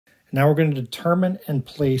Now we're going to determine and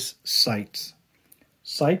place sights.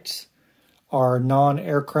 Sights are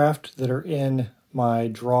non-aircraft that are in my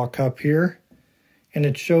draw cup here. And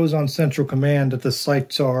it shows on Central Command that the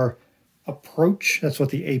sights are approach, that's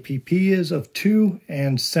what the APP is, of 2,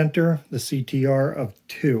 and center, the CTR, of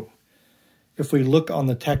 2. If we look on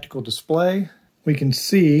the tactical display, we can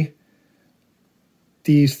see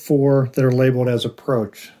these 4 that are labeled as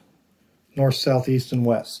approach: north, south, east, and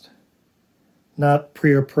west. Not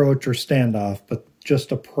pre-approach or standoff, but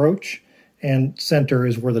just approach, and center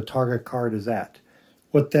is where the target card is at.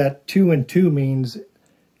 What that 2 and 2 means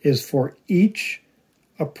is for each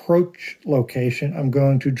approach location, I'm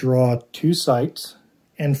going to draw 2 sights,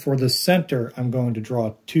 and for the center, I'm going to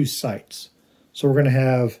draw 2 sights. So we're going to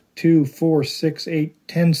have 2, 4, 6, 8,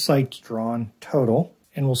 10 sights drawn total,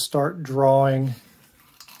 and we'll start drawing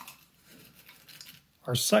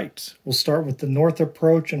our sights. We'll start with the north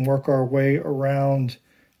approach and work our way around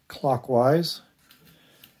clockwise,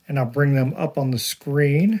 and I'll bring them up on the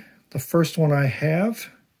screen. The first one I have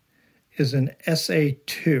is an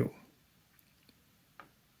SA2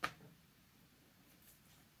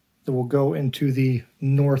 that will go into the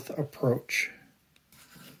north approach.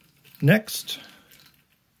 Next,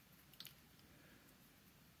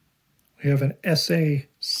 we have an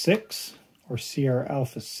SA6 or Sierra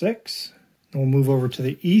Alpha 6. And we'll move over to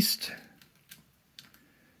the east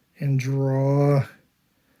and draw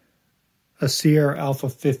a Sierra Alpha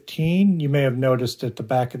 15. You may have noticed at the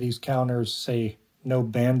back of these counters say no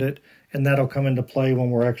bandit, and that'll come into play when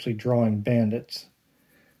we're actually drawing bandits.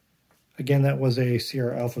 Again, that was a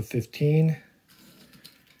Sierra Alpha 15,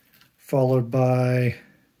 followed by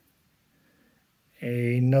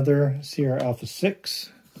another Sierra Alpha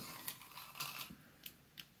 6.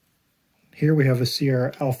 Here we have a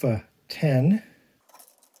Sierra Alpha 10,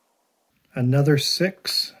 another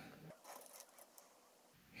 6.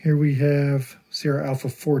 Here we have Sierra Alpha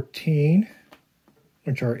 14,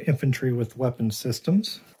 which are infantry with weapon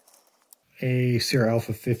systems, a Sierra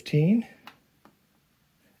Alpha 15,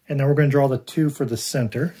 and now we're going to draw the 2 for the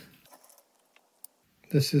center.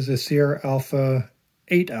 This is a Sierra Alpha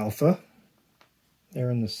 8 Alpha,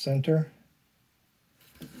 there in the center,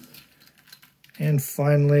 and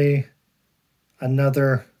finally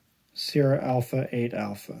another Sierra Alpha 8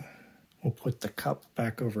 Alpha. We'll put the cup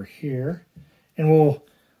back over here, and we'll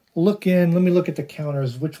look in. Let me look at the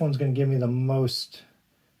counters. Which one's going to give me the most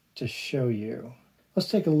to show you? Let's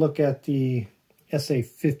take a look at the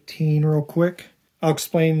SA-15 real quick. I'll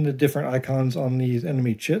explain the different icons on these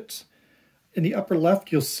enemy chits. In the upper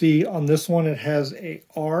left, you'll see on this one it has a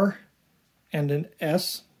R and an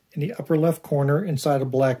S in the upper left corner inside a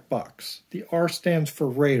black box. The R stands for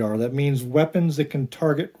radar. That means weapons that can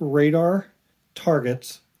target radar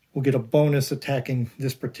targets will get a bonus attacking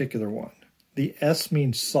this particular one. The S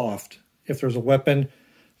means soft. If there's a weapon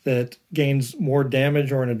that gains more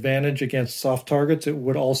damage or an advantage against soft targets, it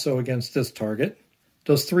would also against this target.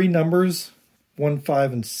 Those 3 numbers, 1,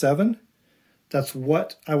 5, and 7, that's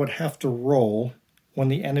what I would have to roll when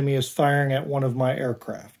the enemy is firing at one of my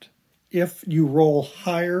aircraft. If you roll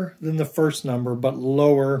higher than the first number but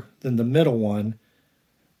lower than the middle one,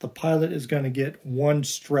 the pilot is going to get 1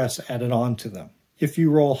 stress added on to them. If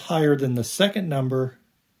you roll higher than the second number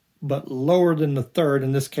but lower than the third,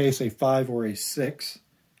 in this case a 5 or a 6,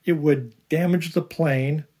 it would damage the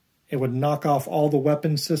plane. It would knock off all the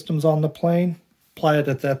weapon systems on the plane. Pilot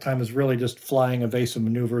at that time is really just flying evasive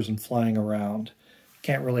maneuvers and flying around.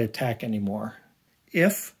 Can't really attack anymore.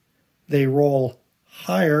 If they roll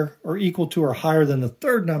higher or equal to or higher than the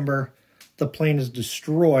third number, the plane is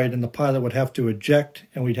destroyed and the pilot would have to eject,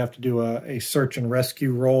 and we'd have to do a search and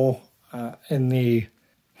rescue roll in the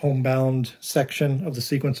homebound section of the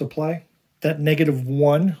sequence of play. That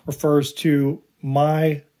 -1 refers to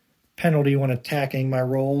my penalty when attacking my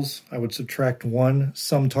rolls. I would subtract 1.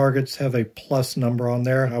 Some targets have a plus number on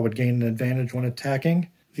there. I would gain an advantage when attacking.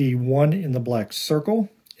 The 1 in the black circle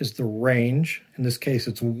is the range. In this case,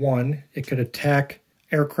 it's 1. It could attack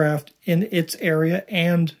aircraft in its area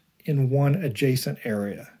and in one adjacent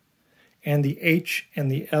area. And the H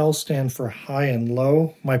and the L stand for high and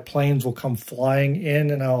low. My planes will come flying in,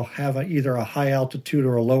 and I'll have either a high altitude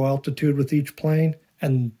or a low altitude with each plane.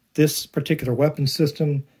 And this particular weapon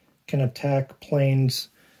system can attack planes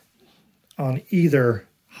on either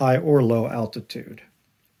high or low altitude.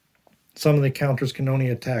 Some of the counters can only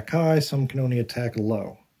attack high, some can only attack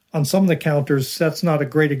low. On some of the counters, that's not a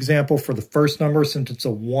great example for the first number since it's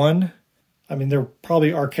a 1. I mean, there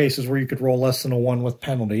probably are cases where you could roll less than a 1 with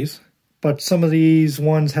penalties. But some of these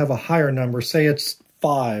ones have a higher number. Say it's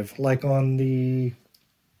 5, like on the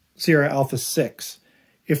Sierra Alpha 6.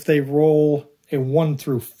 If they roll a 1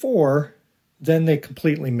 through 4, then they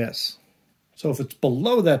completely miss. So if it's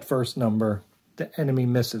below that first number, the enemy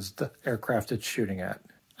misses the aircraft it's shooting at.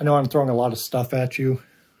 I know I'm throwing a lot of stuff at you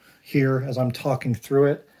here as I'm talking through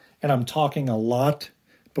it, and I'm talking a lot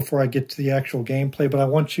before I get to the actual gameplay, but I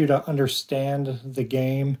want you to understand the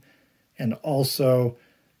game and also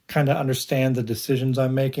kind of understand the decisions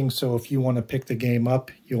I'm making. So if you want to pick the game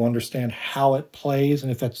up, you'll understand how it plays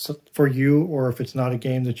and if that's for you or if it's not a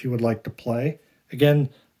game that you would like to play. Again,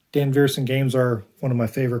 Dan Viersen Games are one of my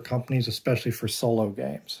favorite companies, especially for solo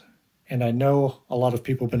games. And I know a lot of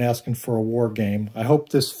people have been asking for a war game. I hope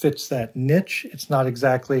this fits that niche. It's not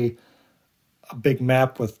exactly a big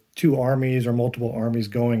map with 2 armies or multiple armies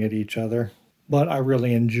going at each other, but I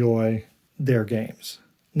really enjoy their games.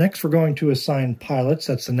 Next, we're going to assign pilots.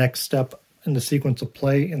 That's the next step in the sequence of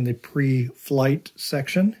play in the pre-flight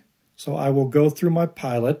section. So I will go through my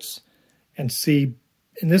pilots and see,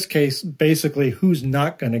 in this case, basically who's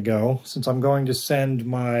not going to go, since I'm going to send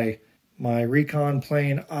my recon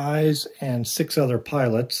plane, eyes, and 6 other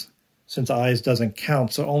pilots, since eyes doesn't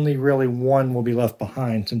count, so only really 1 will be left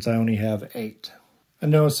behind since I only have 8. I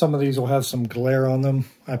know some of these will have some glare on them.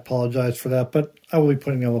 I apologize for that, but I will be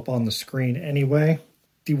putting them up on the screen anyway.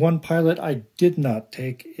 The 1 pilot I did not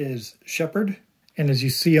take is Shepard, and as you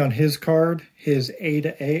see on his card, his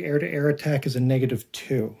A-to-A, air-to-air attack is a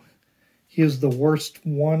 -2. He is the worst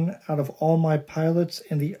one out of all my pilots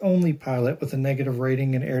and the only pilot with a negative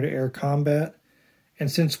rating in air-to-air combat. And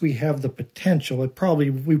since we have the potential, we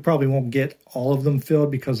probably won't get all of them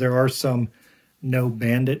filled because there are some no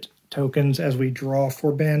bandit tokens as we draw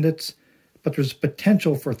for bandits. But there's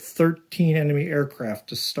potential for 13 enemy aircraft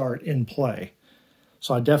to start in play.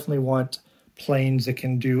 So I definitely want planes that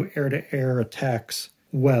can do air-to-air attacks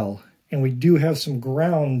well. And we do have some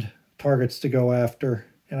ground targets to go after.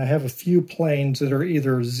 And I have a few planes that are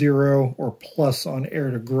either 0 or plus on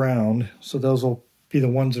air-to-ground. So those will be the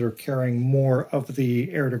ones that are carrying more of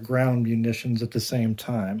the air-to-ground munitions at the same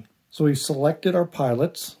time. So we've selected our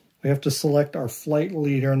pilots. We have to select our flight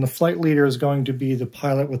leader. And the flight leader is going to be the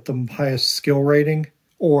pilot with the highest skill rating.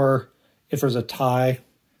 Or if there's a tie,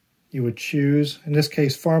 you would choose. In this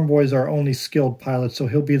case, Farm Boy is our only skilled pilot, so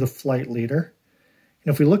he'll be the flight leader.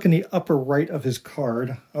 And if we look in the upper right of his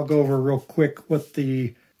card, I'll go over real quick what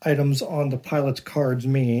the items on the pilot's cards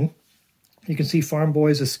mean. You can see Farm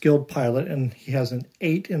Boy is a skilled pilot, and he has an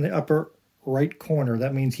 8 in the upper right corner.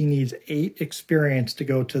 That means he needs 8 experience to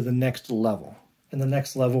go to the next level. And the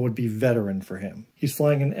next level would be veteran for him. He's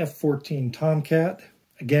flying an F-14 Tomcat.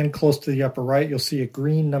 Again, close to the upper right, you'll see a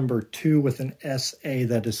green number 2 with an SA.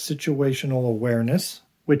 That is situational awareness,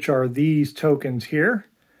 which are these tokens here.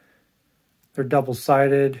 They're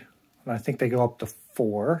double-sided, and I think they go up to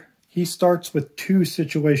 4. He starts with 2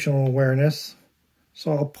 situational awareness,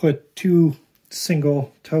 so I'll put 2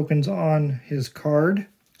 single tokens on his card.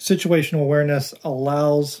 Situational awareness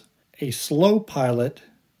allows a slow pilot,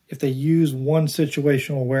 if they use 1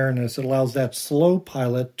 situational awareness, it allows that slow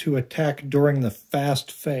pilot to attack during the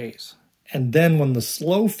fast phase. And then when the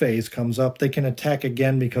slow phase comes up, they can attack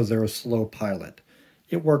again because they're a slow pilot.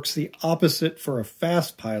 It works the opposite for a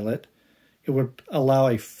fast pilot. It would allow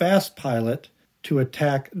a fast pilot to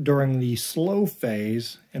attack during the slow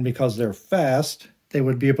phase, and because they're fast, they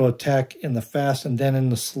would be able to attack in the fast and then in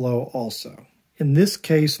the slow also. In this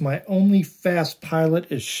case, my only fast pilot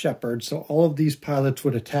is Shepard, so all of these pilots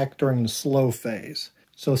would attack during the slow phase.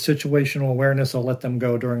 So situational awareness, I'll let them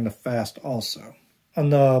go during the fast also. On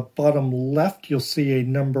the bottom left, you'll see a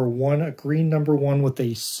number 1, a green number 1 with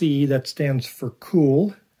a C that stands for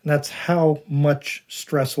cool. And that's how much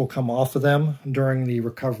stress will come off of them during the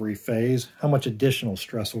recovery phase, how much additional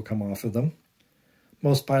stress will come off of them.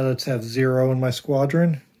 Most pilots have 0 in my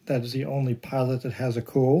squadron. That is the only pilot that has a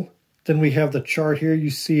cool. Then we have the chart here. You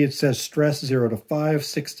see it says stress 0 to 5,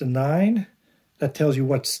 6 to 9. That tells you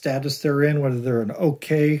what status they're in, whether they're an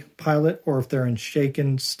okay pilot or if they're in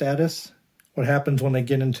shaken status. What happens when they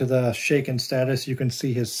get into the shaken status, you can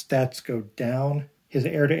see his stats go down. His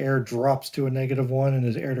air-to-air drops to a -1, and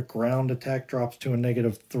his air-to-ground attack drops to a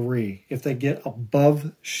 -3. If they get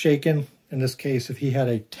above shaken, in this case, if he had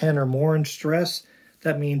a 10 or more in stress,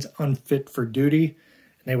 that means unfit for duty,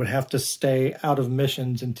 and they would have to stay out of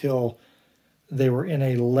missions until they were in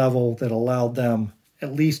a level that allowed them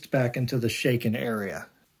at least back into the shaken area.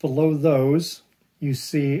 Below those, you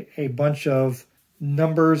see a bunch of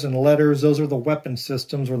numbers and letters. Those are the weapon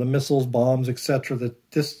systems, or the missiles, bombs, etc.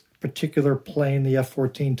 that this particular plane, the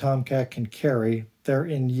F-14 Tomcat, can carry. They're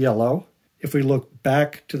in yellow. If we look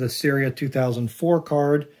back to the Syria 2004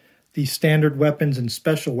 card, the standard weapons and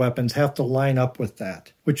special weapons have to line up with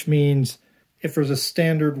that, which means if there's a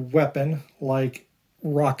standard weapon like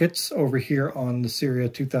rockets over here on the Syria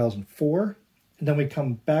 2004, and then we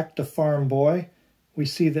come back to Farm Boy, we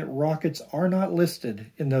see that rockets are not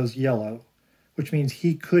listed in those yellow, which means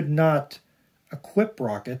he could not equip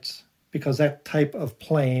rockets because that type of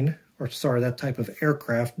plane, or sorry, that type of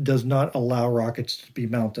aircraft does not allow rockets to be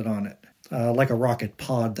mounted on it, like a rocket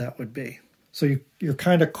pod that would be. So you're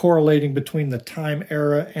kind of correlating between the time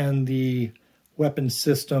era and the weapon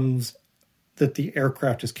systems that the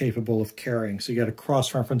aircraft is capable of carrying. So you got to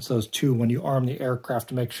cross-reference those two when you arm the aircraft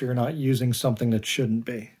to make sure you're not using something that shouldn't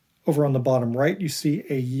be. Over on the bottom right, you see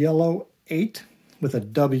a yellow 8 with a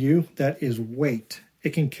W. That is weight.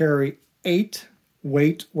 It can carry 8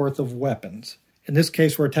 weight worth of weapons. In this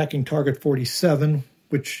case, we're attacking target 47,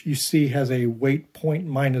 which you see has a weight point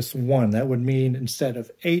 -1. That would mean instead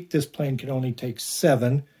of 8, this plane can only take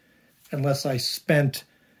 7, unless I spent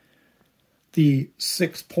the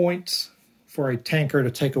 6 points for a tanker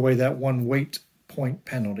to take away that 1 weight point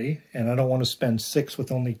penalty, and I don't want to spend 6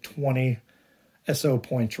 with only 20 SO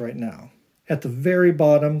points right now. At the very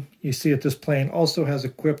bottom, you see that this plane also has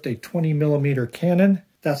equipped a 20mm cannon.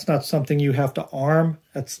 That's not something you have to arm.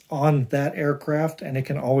 That's on that aircraft, and it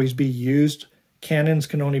can always be used. Cannons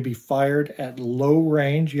can only be fired at low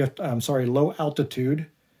range. Low altitude.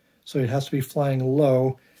 So it has to be flying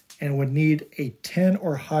low and would need a 10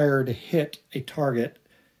 or higher to hit a target,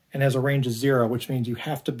 and has a range of 0, which means you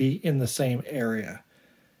have to be in the same area.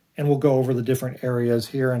 And we'll go over the different areas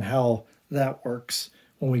here and how that works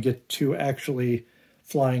when we get to actually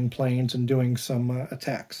flying planes and doing some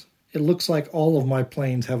attacks. It looks like all of my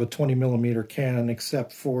planes have a 20mm cannon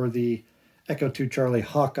except for the Echo 2 Charlie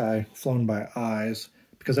Hawkeye flown by Eyes,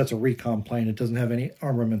 because that's a recon plane. It doesn't have any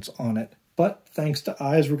armaments on it. But thanks to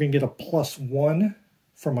Eyes, we're going to get a +1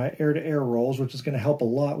 for my air-to-air rolls, which is going to help a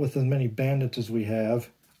lot with as many bandits as we have.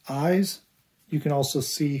 Eyes, you can also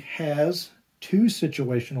see, has 2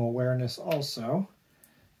 situational awareness also.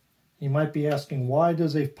 You might be asking, why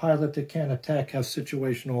does a pilot that can't attack have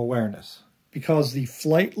situational awareness? Because the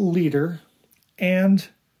flight leader and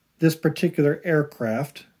this particular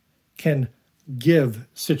aircraft can give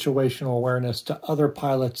situational awareness to other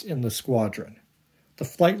pilots in the squadron. The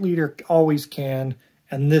flight leader always can,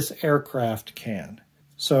 and this aircraft can.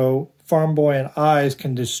 So Farm Boy and Eyes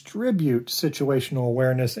can distribute situational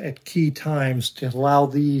awareness at key times to allow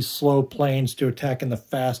these slow planes to attack in the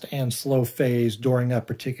fast and slow phase during that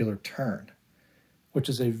particular turn, which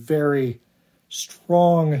is a very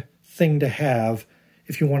strong thing to have.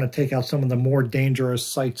 If you want to take out some of the more dangerous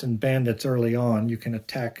sites and bandits early on, you can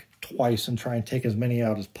attack twice and try and take as many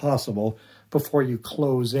out as possible before you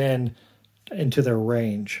close in into their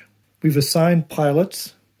range. We've assigned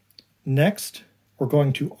pilots. Next, we're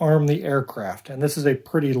going to arm the aircraft. And this is a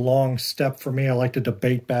pretty long step for me. I like to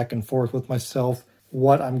debate back and forth with myself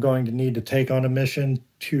what I'm going to need to take on a mission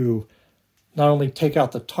to not only take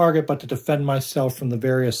out the target, but to defend myself from the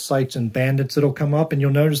various sites and bandits that'll come up. And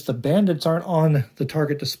you'll notice the bandits aren't on the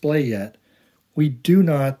target display yet. We do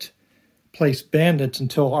not place bandits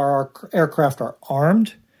until our aircraft are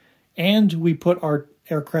armed and we put our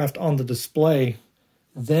aircraft on the display.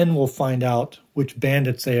 Then we'll find out which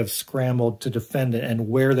bandits they have scrambled to defend it and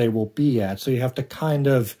where they will be at. So you have to kind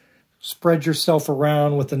of spread yourself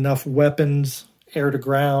around with enough weapons,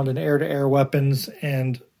 air-to-ground and air-to-air weapons,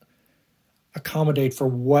 and accommodate for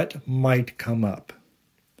what might come up.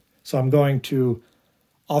 So I'm going to,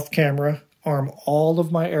 off-camera, arm all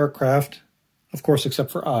of my aircraft, of course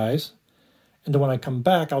except for Eyes. And then when I come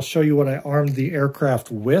back, I'll show you what I armed the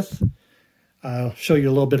aircraft with. I'll show you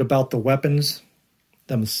a little bit about the weapons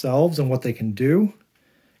themselves and what they can do.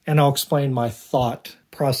 And I'll explain my thought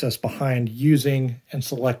process behind using and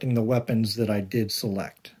selecting the weapons that I did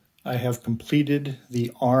select. I have completed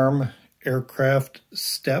the arm aircraft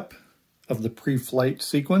step of the pre-flight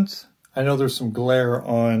sequence. I know there's some glare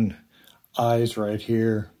on Eyes right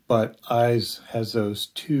here, but Eyes has those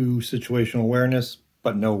 2 situational awareness,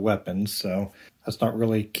 but no weapons, so that's not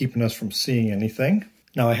really keeping us from seeing anything.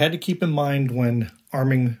 Now, I had to keep in mind when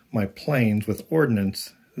arming my planes with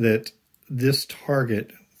ordnance that this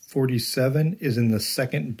target, 47, is in the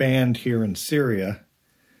 2nd band here in Syria,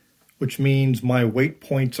 which means my weight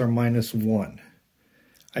points are -1.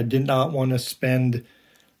 I did not want to spend,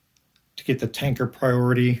 to get the tanker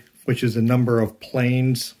priority, which is the number of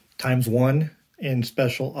planes times 1 in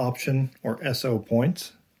special option or SO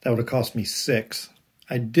points. That would have cost me 6.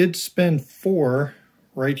 I did spend 4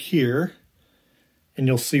 right here, and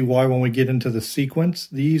you'll see why when we get into the sequence.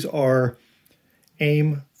 These are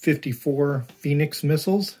AIM-54 Phoenix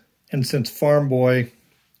missiles, and since Farm Boy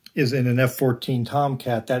is in an F-14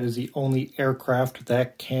 Tomcat, that is the only aircraft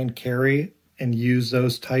that can carry and use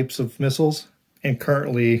those types of missiles. And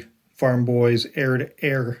currently, Farm Boy's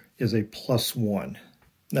air-to-air is a +1.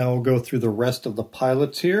 Now we'll go through the rest of the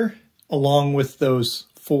pilots here. Along with those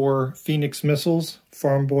 4 Phoenix missiles,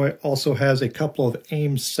 Farm Boy also has a couple of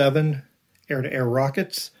AIM-7 air-to-air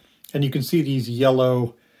rockets. And you can see these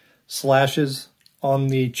yellow slashes on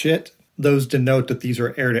the chit. Those denote that these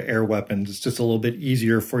are air-to-air weapons. It's just a little bit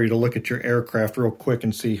easier for you to look at your aircraft real quick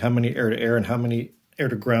and see how many air-to-air and how many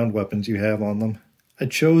air-to-ground weapons you have on them. I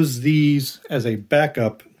chose these as a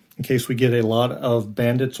backup in case we get a lot of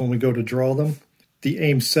bandits when we go to draw them. The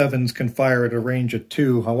AIM-7s can fire at a range of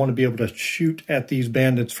 2. I want to be able to shoot at these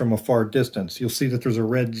bandits from a far distance. You'll see that there's a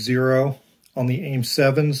red 0 on the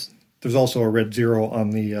AIM-7s. There's also a red 0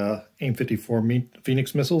 on the AIM-54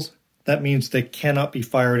 Phoenix missiles. That means they cannot be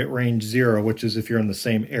fired at range 0, which is if you're in the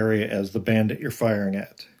same area as the bandit you're firing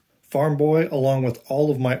at. Farm Boy, along with all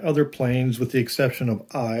of my other planes, with the exception of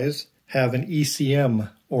Eyes, have an ECM,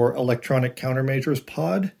 or Electronic Countermeasures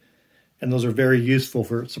pod, and those are very useful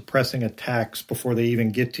for suppressing attacks before they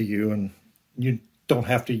even get to you, and you don't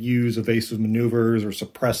have to use evasive maneuvers or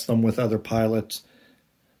suppress them with other pilots.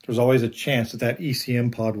 There's always a chance that that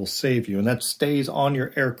ECM pod will save you, and that stays on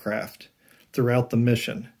your aircraft throughout the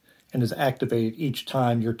mission and is activated each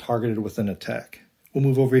time you're targeted with an attack. We'll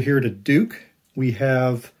move over here to Duke. We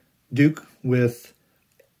have Duke with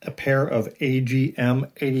a pair of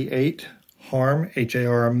AGM-88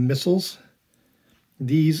 HARM missiles.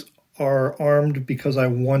 These are armed because I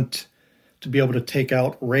want to be able to take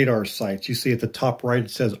out radar sites. You see at the top right it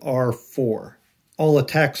says R4. All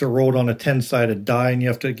attacks are rolled on a 10-sided die, and you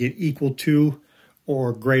have to get equal to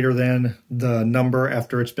or greater than the number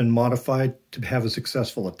after it's been modified to have a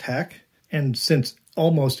successful attack. And since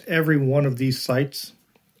almost every one of these sites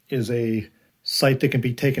is a site that can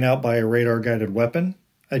be taken out by a radar-guided weapon,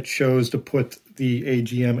 I chose to put the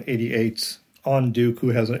AGM-88s on Duke, who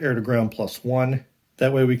has an air-to-ground +1.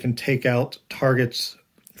 That way we can take out targets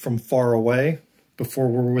from far away before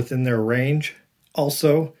we're within their range.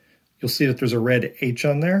 Also, you'll see that there's a red H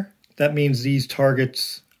on there. That means these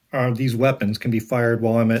these weapons can be fired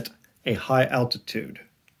while I'm at a high altitude.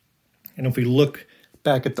 And if we look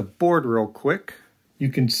back at the board real quick, you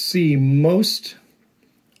can see most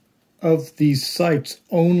of these sites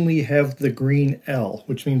only have the green L,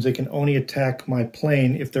 which means they can only attack my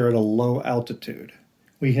plane if they're at a low altitude.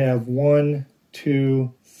 We have 1,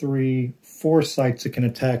 2, 3, 4 sites that can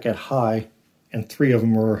attack at high, and 3 of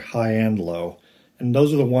them are high and low. And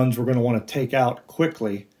those are the ones we're going to want to take out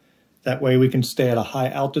quickly. That way we can stay at a high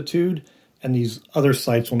altitude, and these other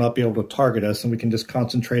sites will not be able to target us, and we can just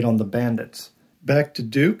concentrate on the bandits. Back to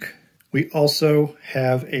Duke, we also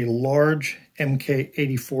have a large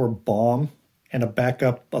MK-84 bomb and a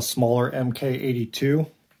backup, a smaller MK-82.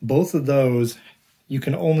 Both of those, you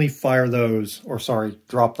can only fire those,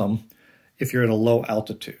 drop them, if you're at a low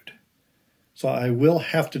altitude. So I will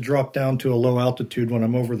have to drop down to a low altitude when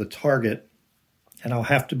I'm over the target, and I'll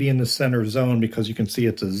have to be in the center zone because you can see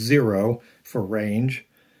it's a 0 for range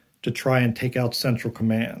to try and take out Central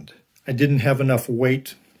Command. I didn't have enough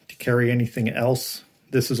weight to carry anything else.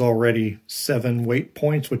 This is already 7 weight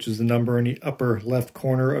points, which is the number in the upper left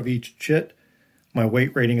corner of each chit. My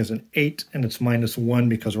weight rating is an 8, and it's -1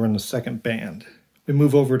 because we're in the second band. We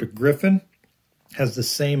move over to Griffin. Has the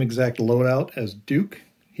same exact loadout as Duke.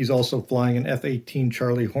 He's also flying an F-18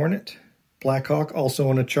 Charlie Hornet. Blackhawk, also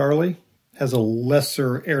on a Charlie, has a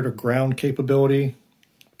lesser air-to-ground capability.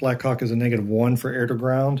 Blackhawk is a -1 for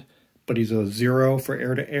air-to-ground, but he's a 0 for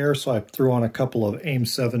air-to-air, so I threw on a couple of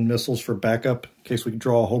AIM-7 missiles for backup in case we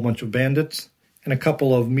draw a whole bunch of bandits, and a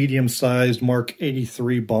couple of medium-sized Mark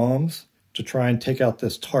 83 bombs to try and take out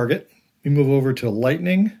this target. We move over to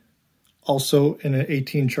Lightning, also in an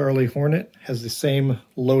 18 Charlie Hornet, has the same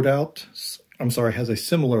loadout, has a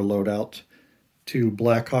similar loadout to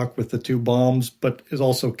Blackhawk with the 2 bombs, but is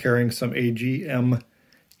also carrying some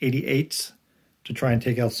AGM-88s to try and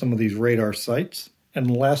take out some of these radar sites.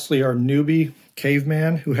 And lastly, our newbie,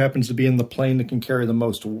 Caveman, who happens to be in the plane that can carry the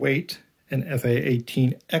most weight, an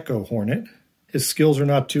FA-18 Echo Hornet. His skills are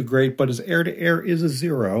not too great, but his air-to-air is a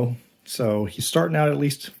 0, so he's starting out at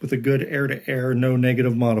least with a good air-to-air, no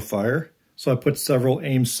negative modifier. So I put several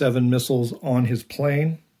AIM-7 missiles on his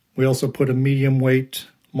plane. We also put a medium-weight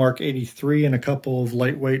Mark 83 and a couple of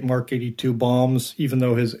lightweight Mark 82 bombs, even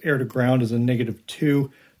though his air-to-ground is a -2,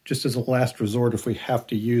 just as a last resort if we have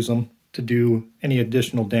to use them to do any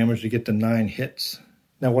additional damage to get to 9 hits.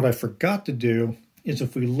 Now what I forgot to do is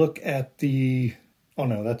if we look at the... Oh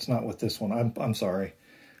no, that's not what this one... I'm sorry.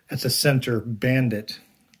 That's a center bandit.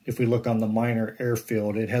 If we look on the minor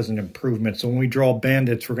airfield, it has an improvement. So when we draw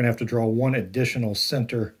bandits, we're going to have to draw 1 additional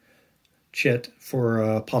center chit for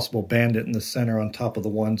a possible bandit in the center on top of the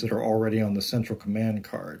ones that are already on the central command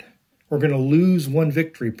card. We're going to lose 1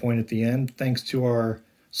 victory point at the end thanks to our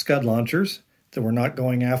Scud launchers that we're not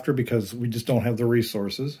going after because we just don't have the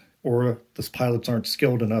resources, or the pilots aren't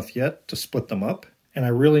skilled enough yet to split them up. And I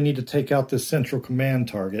really need to take out this central command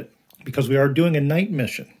target because we are doing a night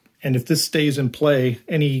mission. And if this stays in play,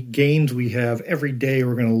 any gains we have every day,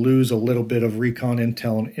 we're going to lose a little bit of recon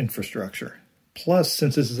intel and infrastructure. Plus,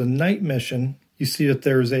 since this is a night mission, you see that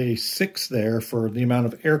there's a 6 there for the amount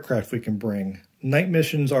of aircraft we can bring. Night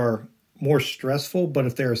missions are more stressful, but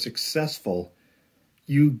if they're successful,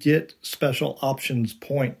 you get special options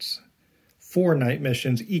points for night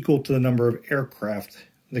missions equal to the number of aircraft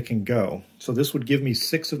that can go. So this would give me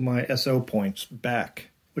 6 of my SO points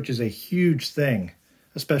back, which is a huge thing,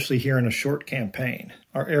 especially here in a short campaign.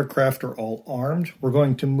 Our aircraft are all armed. We're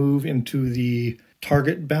going to move into the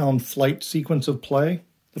target-bound flight sequence of play.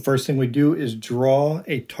 The first thing we do is draw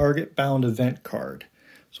a target-bound event card.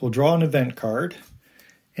 So we'll draw an event card,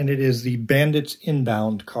 and it is the Bandits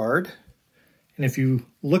Inbound card. And if you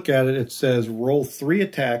look at it, it says roll 3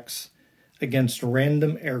 attacks against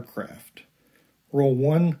random aircraft. Roll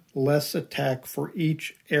 1 less attack for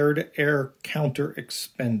each air-to-air counter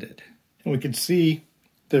expended. And we can see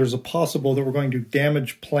there's a possible that we're going to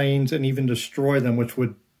damage planes and even destroy them, which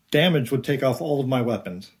would take off all of my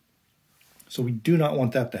weapons. So we do not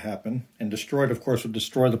want that to happen. And destroyed, of course, would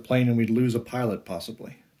destroy the plane and we'd lose a pilot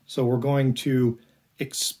possibly. So we're going to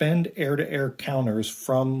expend air-to-air counters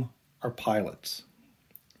from our pilots.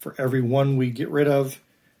 For every 1 we get rid of,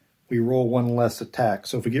 we roll 1 less attack.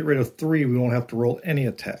 So if we get rid of 3, we won't have to roll any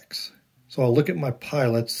attacks. So I'll look at my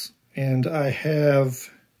pilots, and I have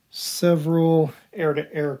several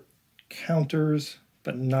air-to-air counters,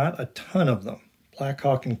 but not a ton of them.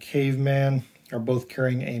 Blackhawk and Caveman are both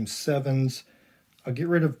carrying aim 7s. I'll get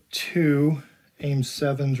rid of 2 aim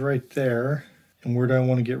 7s right there. And where do I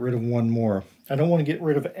want to get rid of 1 more? I don't want to get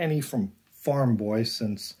rid of any from Farm Boy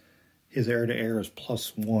since his air-to-air is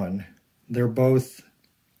 +1. They're both...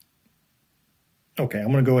 Okay,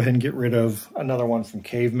 I'm going to go ahead and get rid of another one from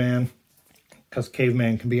Caveman, because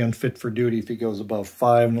Caveman can be unfit for duty if he goes above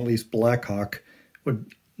 5, and at least Blackhawk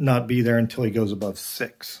would not be there until he goes above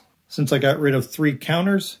 6. Since I got rid of 3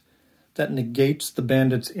 counters, that negates the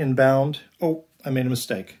Bandits Inbound. Oh, I made a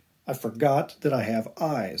mistake. I forgot that I have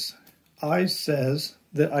Eyes. Eyes says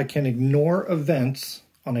that I can ignore events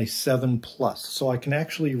on a 7+, so I can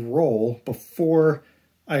actually roll before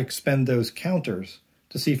I expend those counters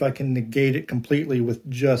to see if I can negate it completely with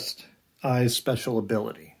just Eyes' special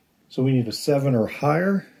ability. So we need a 7 or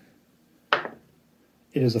higher.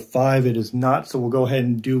 It is a 5, it is not, so we'll go ahead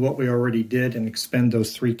and do what we already did and expend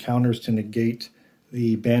those 3 counters to negate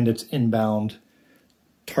the Bandits Inbound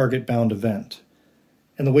target-bound event.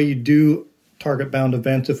 And the way you do target-bound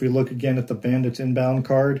events, if we look again at the Bandits Inbound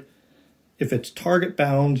card, if it's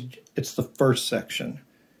target-bound, it's the first section.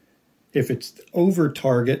 If it's over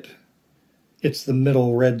target, it's the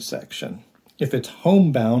middle red section. If it's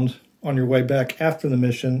homebound on your way back after the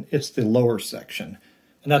mission, it's the lower section.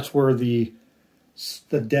 And that's where the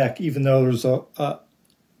deck, even though there's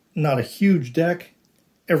not a huge deck,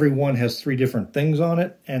 every one has 3 different things on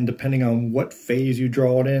it, and depending on what phase you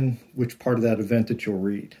draw it in, which part of that event that you'll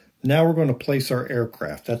read. Now we're going to place our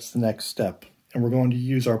aircraft. That's the next step. And we're going to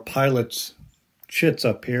use our pilot's chits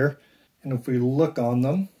up here. And if we look on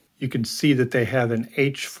them, you can see that they have an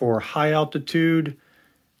H for high altitude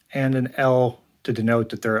and an L to denote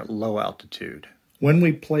that they're at low altitude. When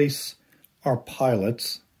we place our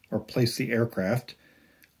pilots, or place the aircraft,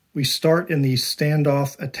 we start in the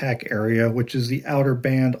standoff attack area, which is the outer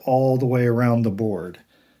band all the way around the board.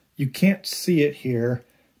 You can't see it here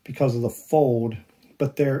because of the fold,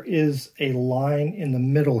 but there is a line in the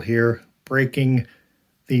middle here breaking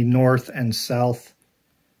the north and south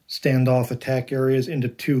standoff attack areas into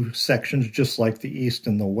 2 sections, just like the east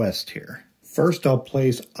and the west here. First, I'll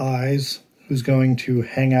place Eyes, who's going to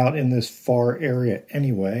hang out in this far area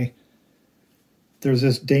anyway. There's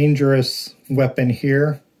this dangerous weapon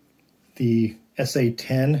here, the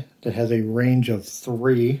SA-10, that has a range of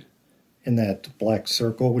 3 in that black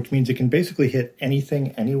circle, which means it can basically hit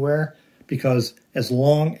anything, anywhere, because as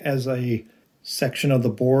long as a section of the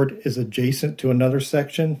board is adjacent to another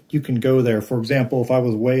section, you can go there. For example, if I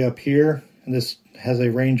was way up here, and this has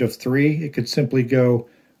a range of 3, it could simply go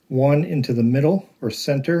 1 into the middle, or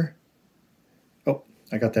center. Oh,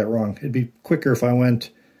 I got that wrong. It'd be quicker if I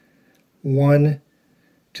went 1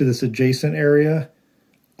 to this adjacent area,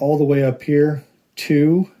 all the way up here,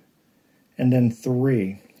 2, and then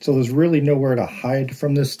 3. So there's really nowhere to hide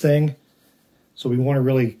from this thing. So we want to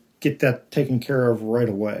really get that taken care of right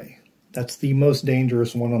away. That's the most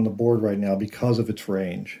dangerous one on the board right now because of its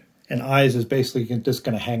range. And Eyes is basically just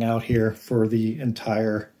going to hang out here for the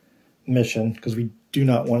entire mission because we do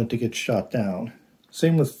not want it to get shot down.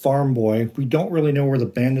 Same with Farm Boy. We don't really know where the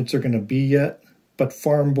bandits are going to be yet, but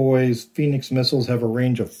Farm Boy's Phoenix missiles have a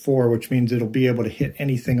range of 4, which means it'll be able to hit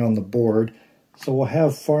anything on the board. So we'll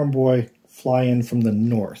have Farm Boy fly in from the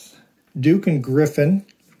north. Duke and Griffin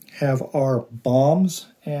have our bombs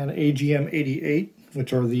and AGM-88,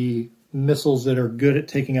 which are the missiles that are good at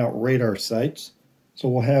taking out radar sites. So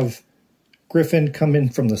we'll have Griffin come in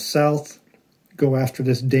from the south, go after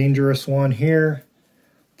this dangerous one here.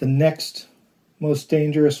 The next most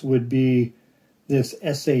dangerous would be this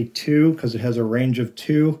SA-2 because it has a range of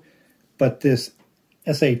 2. But this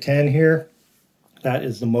SA-10 here, that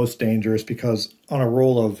is the most dangerous because on a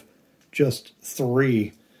roll of just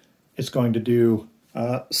 3, it's going to do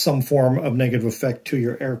some form of negative effect to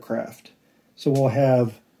your aircraft. So we'll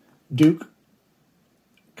have Duke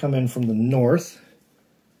come in from the north,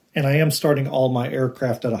 and I am starting all my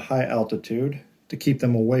aircraft at a high altitude to keep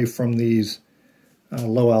them away from these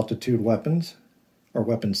low altitude weapons or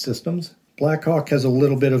weapon systems. Blackhawk has a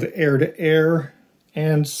little bit of air-to-air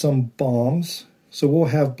and some bombs. So we'll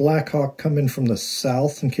have Blackhawk come in from the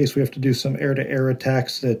south in case we have to do some air-to-air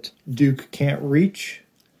attacks that Duke can't reach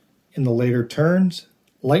in the later turns.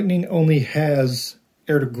 Lightning only has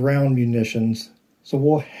air-to-ground munitions, so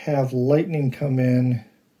we'll have Lightning come in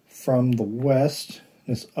from the west,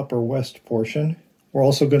 this upper west portion. We're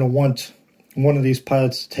also going to want one of these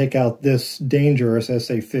pilots to take out this dangerous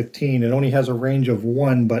SA-15. It only has a range of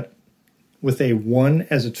 1, but with a 1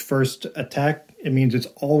 as its first attack, it means it's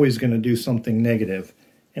always going to do something negative.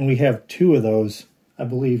 And we have 2 of those, I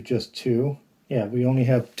believe just 2. Yeah, we only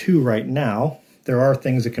have 2 right now. There are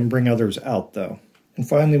things that can bring others out, though. And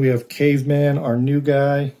finally, we have Caveman, our new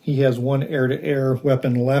guy. He has 1 air-to-air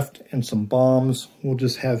weapon left and some bombs. We'll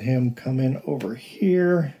just have him come in over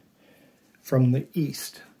here from the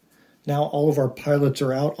east. Now all of our pilots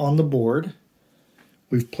are out on the board.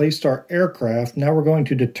 We've placed our aircraft. Now we're going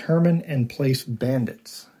to determine and place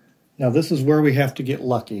bandits. Now this is where we have to get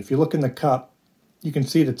lucky. If you look in the cup, you can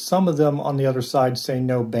see that some of them on the other side say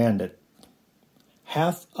no bandit.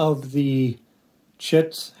 Half of the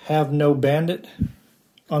chits have no bandit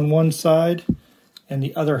on one side, and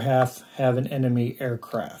the other half have an enemy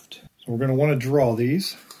aircraft. So we're going to want to draw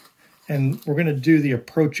these, and we're going to do the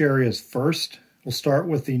approach areas first. We'll start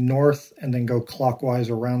with the north and then go clockwise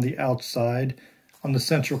around the outside. On the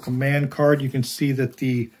central command card, you can see that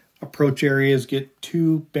the approach areas get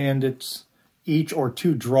 2 bandits each, or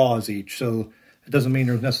 2 draws each, so it doesn't mean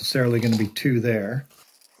there's necessarily going to be 2 there.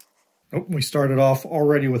 Oh, we started off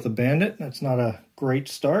already with a bandit. That's not a great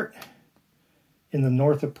start. In the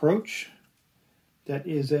north approach, that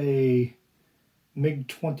is a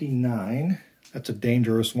MiG-29. That's a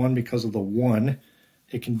dangerous one because of the 1.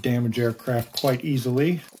 It can damage aircraft quite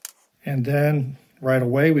easily. And then right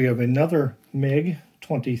away we have another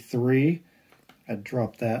MiG-23. I'd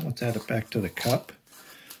drop that. Let's add it back to the cup.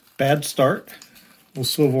 Bad start. We'll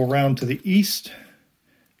swivel around to the east.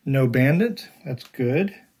 No bandit. That's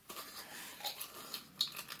good.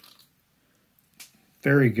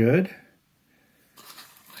 Very good.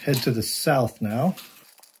 Head to the south now.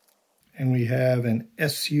 And we have an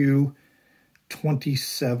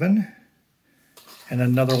Su-27 and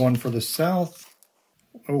another one for the south.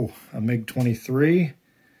 Oh, a MiG-23.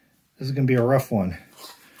 This is going to be a rough one.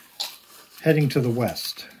 Heading to the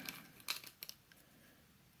west.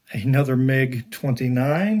 Another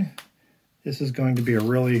MiG-29. This is going to be a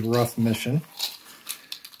really rough mission.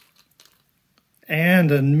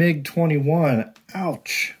 And a MiG-21.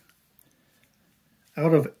 Ouch.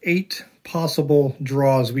 Out of 8 possible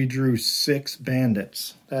draws, we drew 6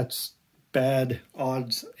 bandits. That's bad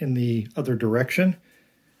odds in the other direction.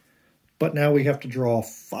 But now we have to draw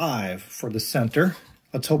 5 for the center.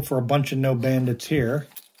 Let's hope for a bunch of no bandits here.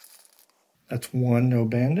 That's 1 no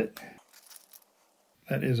bandit.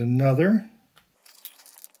 That is another.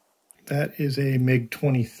 That is a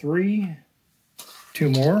MiG-23. 2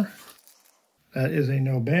 more. That is a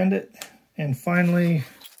no bandit. And finally,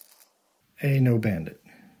 a no bandit.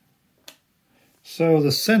 So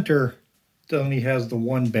the center only has the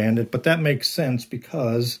 1 bandit, but that makes sense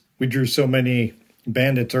because we drew so many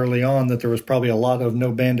bandits early on that there was probably a lot of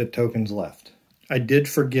no bandit tokens left. I did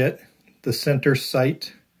forget the center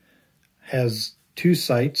site has 2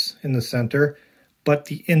 sites in the center, but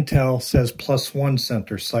the intel says +1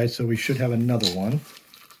 center site, so we should have another one.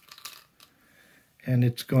 And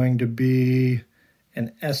it's going to be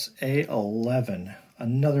an SA-11,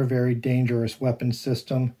 another very dangerous weapon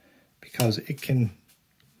system because it can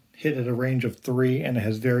hit at a range of 3, and it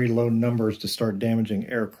has very low numbers to start damaging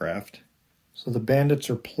aircraft. So the bandits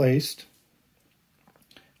are placed.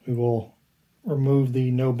 We will remove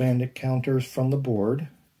the no bandit counters from the board,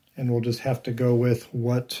 and we'll just have to go with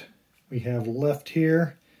what we have left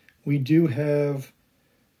here. We do have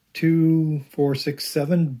 2, 4, 6,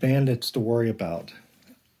 7 bandits to worry about.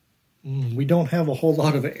 We don't have a whole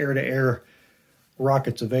lot of air-to-air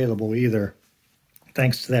rockets available either,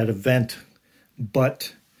 thanks to that event,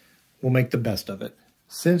 but we'll make the best of it.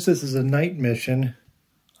 Since this is a night mission,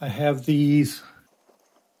 I have these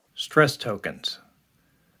stress tokens.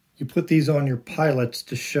 You put these on your pilots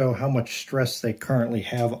to show how much stress they currently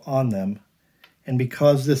have on them. And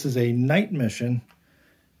because this is a night mission,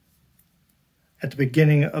 at the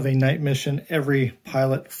beginning of a night mission, every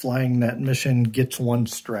pilot flying that mission gets 1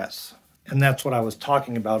 stress. And that's what I was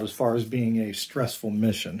talking about as far as being a stressful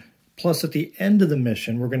mission. Plus, at the end of the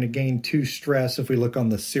mission, we're going to gain 2 stress if we look on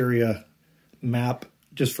the Syria map,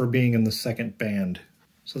 just for being in the 2nd band.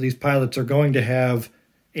 So these pilots are going to have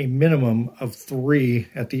a minimum of 3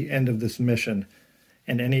 at the end of this mission,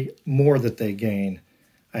 and any more that they gain.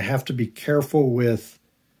 I have to be careful with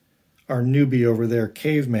our newbie over there,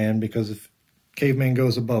 Caveman, because if Caveman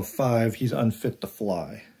goes above 5, he's unfit to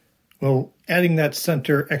fly. Well, adding that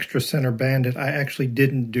extra center bandit, I actually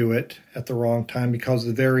didn't do it at the wrong time, because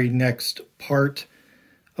the very next part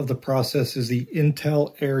of the process is the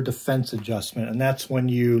Intel Air Defense Adjustment, and that's when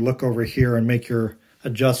you look over here and make your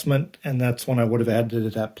adjustment, and that's when I would have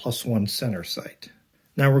added that +1 center sight.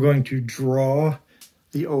 Now we're going to draw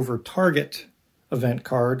the over target event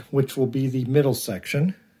card, which will be the middle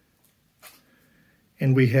section,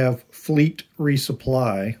 and we have fleet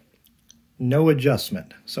resupply, no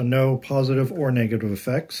adjustment, so no positive or negative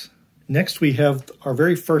effects. Next we have our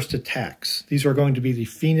very first attacks. These are going to be the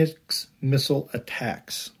Phoenix missile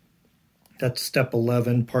attacks. That's step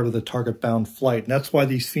 11, part of the target-bound flight. And that's why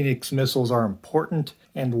these Phoenix missiles are important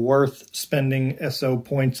and worth spending SO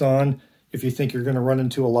points on if you think you're going to run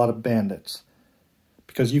into a lot of bandits.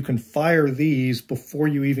 Because you can fire these before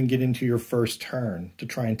you even get into your first turn to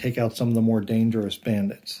try and take out some of the more dangerous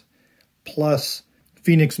bandits. Plus,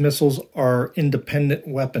 Phoenix missiles are independent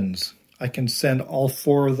weapons. I can send all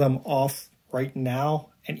 4 of them off right now,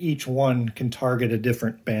 and each one can target a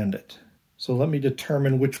different bandit. So let me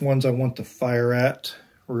determine which ones I want to fire at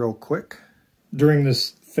real quick. During this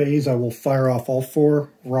phase, I will fire off all 4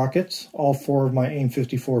 rockets, all 4 of my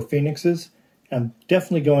AIM-54 Phoenixes. I'm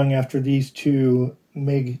definitely going after these 2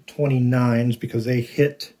 MiG-29s because they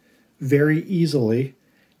hit very easily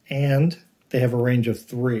and they have a range of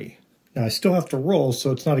 3. Now I still have to roll,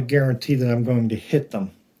 so it's not a guarantee that I'm going to hit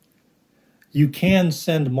them. You can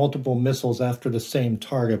send multiple missiles after the same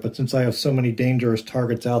target, but since I have so many dangerous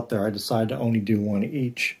targets out there, I decided to only do 1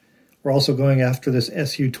 each. We're also going after this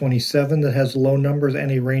Su-27 that has low numbers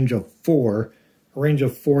and a range of 4. A range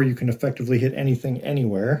of 4, you can effectively hit anything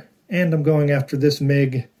anywhere. And I'm going after this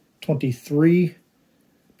MiG-23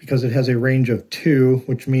 because it has a range of 2,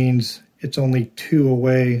 which means it's only 2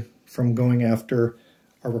 away from going after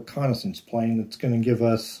our reconnaissance plane. That's going to give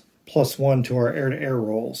us +1 to our air-to-air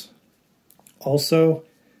rolls. Also,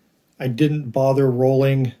 I didn't bother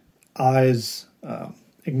rolling eyes,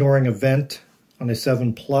 ignoring event on a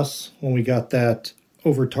 7+ when we got that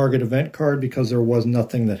over target event card because there was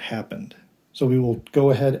nothing that happened. So we will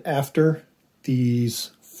go ahead after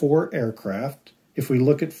these 4 aircraft. If we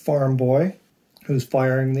look at Farm Boy, who's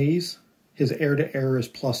firing these, his air-to-air is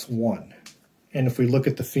 +1. And if we look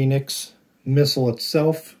at the Phoenix missile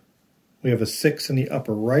itself, we have a 6 in the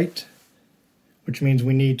upper right, which means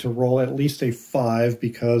we need to roll at least a 5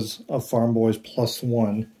 because of Farm Boy's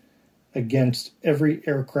 +1 against every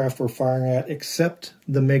aircraft we're firing at except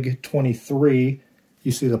the MiG-23.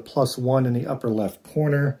 You see the +1 in the upper left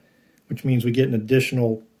corner, which means we get an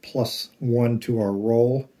additional +1 to our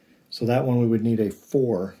roll. So that one we would need a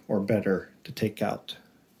 4 or better to take out.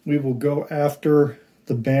 We will go after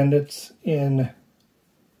the bandits in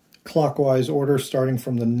clockwise order, starting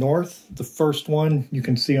from the north. The first one you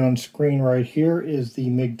can see on screen right here is the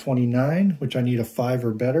MiG-29, which I need a 5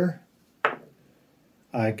 or better.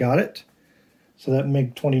 I got it. So that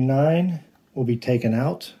MiG-29 will be taken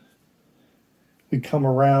out. We come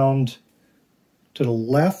around to the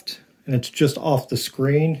left, and it's just off the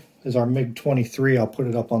screen, is our MiG-23. I'll put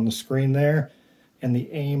it up on the screen there. And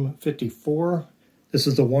the AIM-54. This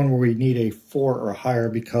is the one where we need a 4 or higher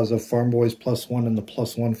because of Farm Boy's +1 and the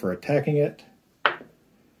 +1 for attacking it.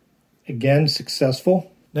 Again,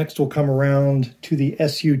 successful. Next we'll come around to the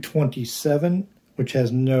Su-27, which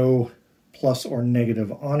has no plus or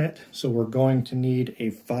negative on it. So we're going to need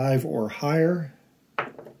a 5 or higher,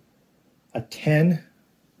 a 10,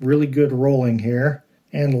 really good rolling here.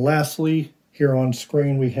 And lastly, here on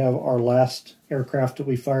screen we have our last aircraft that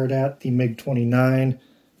we fired at, the MiG-29.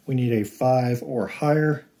 We need a 5 or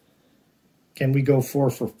higher. Can we go 4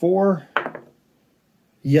 for 4?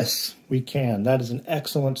 Yes, we can. That is an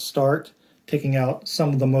excellent start, taking out some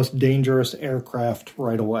of the most dangerous aircraft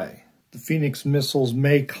right away. The Phoenix missiles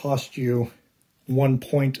may cost you 1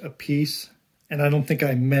 point apiece, and I don't think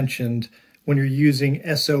I mentioned when you're using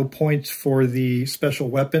SO points for the special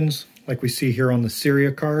weapons, like we see here on the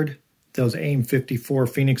Syria card, those AIM-54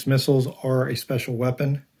 Phoenix missiles are a special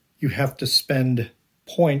weapon. You have to spend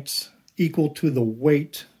points equal to the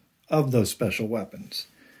weight of those special weapons.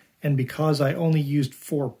 And because I only used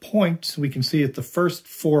 4 points, we can see that the first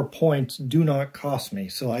 4 points do not cost me.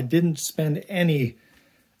 So I didn't spend any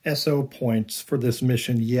SO points for this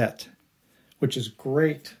mission yet, which is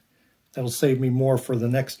great. That'll save me more for the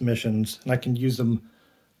next missions, and I can use them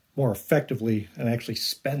more effectively and actually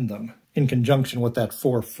spend them in conjunction with that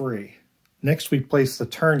 4 free. Next, we place the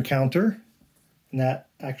turn counter, and that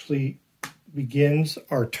actually begins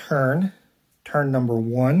our turn. Turn number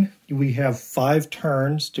 1. We have 5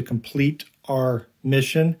 turns to complete our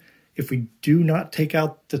mission. If we do not take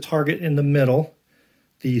out the target in the middle,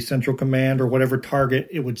 the central command or whatever target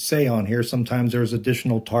it would say on here, sometimes there's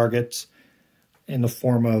additional targets in the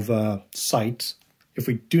form of sites. If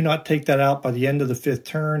we do not take that out by the end of the 5th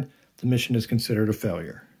turn, the mission is considered a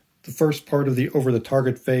failure. The first part of the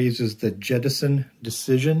over-the-target phase is the jettison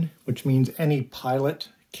decision, which means any pilot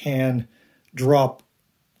can drop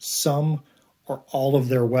some or all of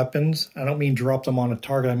their weapons. I don't mean drop them on a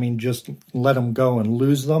target, I mean just let them go and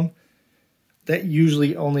lose them. That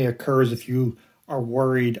usually only occurs if you are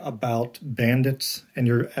worried about bandits and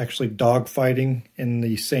you're actually dogfighting in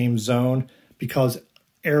the same zone, because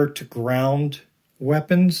air-to-ground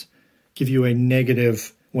weapons give you a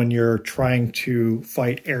negative when you're trying to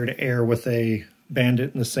fight air-to-air with a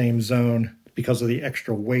bandit in the same zone because of the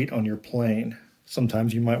extra weight on your plane.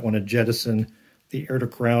 Sometimes you might want to jettison the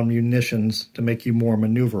air-to-ground munitions to make you more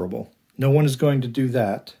maneuverable. No one is going to do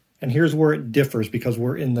that. And here's where it differs because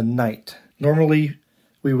we're in the night. Normally,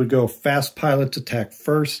 we would go fast pilots attack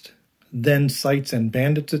first, then sights and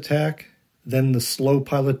bandits attack, then the slow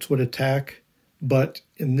pilots would attack. But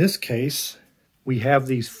in this case, we have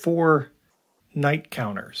these 4 night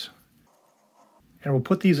counters. And we'll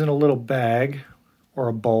put these in a little bag or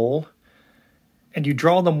a bowl, and you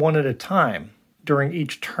draw them one at a time during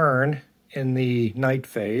each turn in the night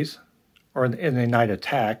phase, or in the night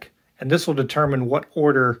attack, and this will determine what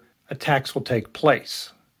order attacks will take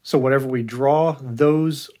place. So whatever we draw,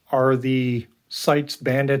 those are the sights,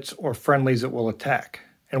 bandits, or friendlies that will attack.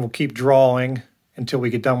 And we'll keep drawing until we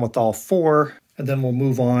get done with all 4, and then we'll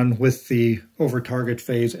move on with the over-target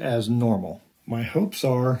phase as normal. My hopes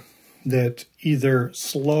are that either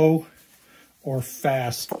slow or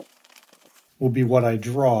fast will be what I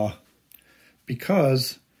draw,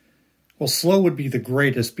 because, well, slow would be the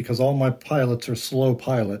greatest because all my pilots are slow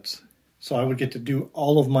pilots. So I would get to do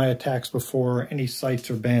all of my attacks before any sights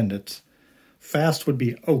or bandits. Fast would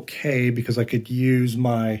be okay because I could use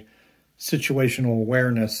my situational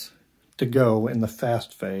awareness to go in the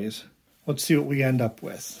fast phase. Let's see what we end up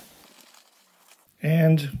with.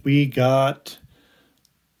 And we got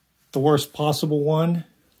the worst possible one,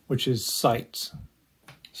 which is sights.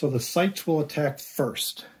 So the sights will attack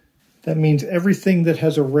first. That means everything that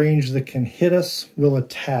has a range that can hit us will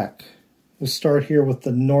attack. We'll start here with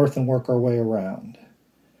the north and work our way around.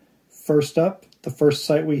 First up, the first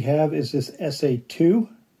sight we have is this SA-2.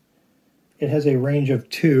 It has a range of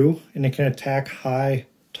 2, and it can attack high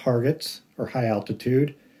targets, or high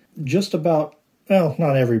altitude. Just about, well,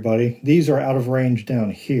 not everybody. These are out of range down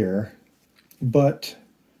here, but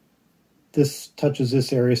this touches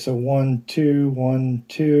this area, so 1, 2, 1,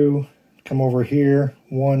 2, come over here,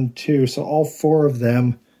 1, 2. So all 4 of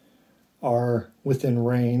them are within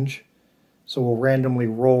range. So we'll randomly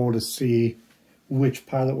roll to see which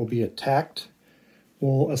pilot will be attacked.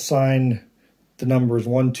 We'll assign the numbers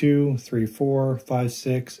 1, 2, 3, 4, 5,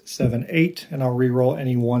 6, 7, 8, and I'll re-roll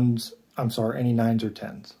any 9s or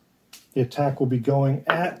 10s. The attack will be going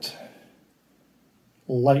at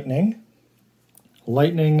Lightning.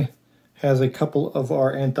 Lightning has a couple of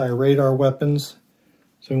our anti-radar weapons,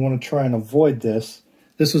 so we want to try and avoid this.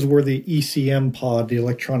 This is where the ECM pod, the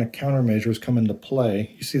electronic countermeasures, come into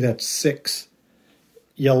play. You see that 6,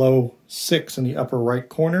 yellow 6 in the upper right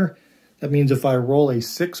corner? That means if I roll a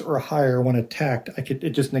 6 or higher when attacked,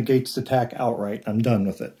 it just negates the attack outright. I'm done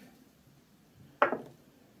with it.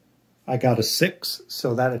 I got a 6,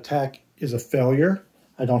 so that attack is a failure.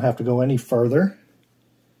 I don't have to go any further.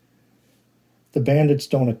 The bandits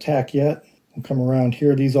don't attack yet, We'll come around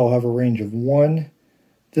here. These all have a range of 1.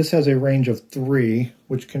 This has a range of 3,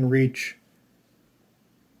 which can reach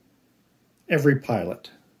every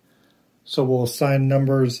pilot. So we'll assign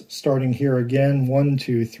numbers starting here again, 1,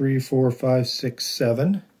 2, 3, 4, 5, 6,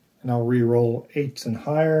 7. And I'll re-roll 8s and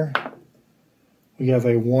higher. We have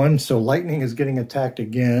a 1, so Lightning is getting attacked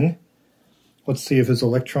again. Let's see if his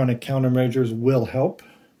electronic countermeasures will help.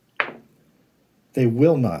 They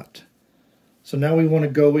will not. So now we want to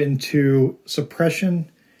go into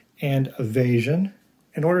suppression and evasion.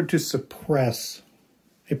 In order to suppress,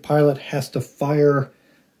 a pilot has to fire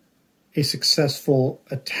a successful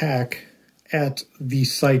attack at the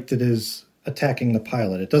site that is attacking the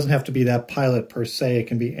pilot. It doesn't have to be that pilot per se, it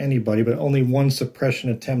can be anybody, but only one suppression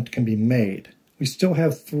attempt can be made. We still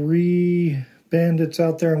have 3 bandits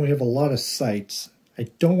out there and we have a lot of sites. I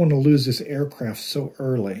don't want to lose this aircraft so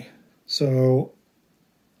early. So,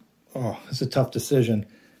 it's a tough decision.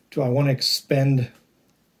 Do I want to expend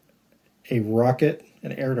a rocket,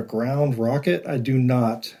 an air-to-ground rocket? I do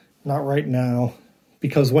not. Not right now.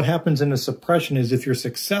 Because what happens in a suppression is if you're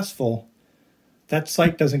successful, that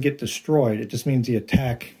site doesn't get destroyed. It just means the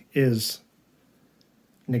attack is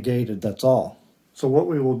negated, that's all. So what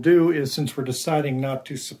we will do is, since we're deciding not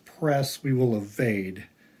to suppress, we will evade.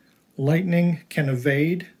 Lightning can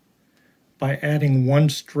evade by adding 1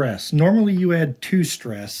 stress. Normally you add 2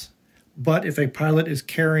 stress, but if a pilot is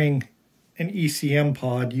carrying an ECM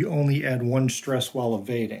pod, you only add 1 stress while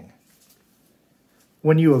evading.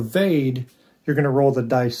 When you evade, you're going to roll the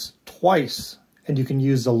dice twice, and you can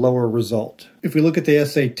use the lower result. If we look at the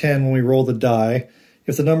SA-10 when we roll the die,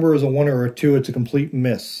 if the number is a 1 or a 2, it's a complete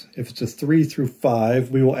miss. If it's a 3 through 5,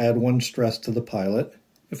 we will add 1 stress to the pilot.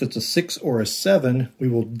 If it's a 6 or a 7, we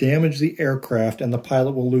will damage the aircraft and the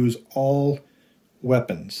pilot will lose all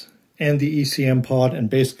weapons and the ECM pod and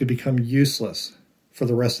basically become useless for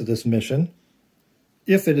the rest of this mission.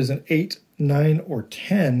 If it is an 8, 9, or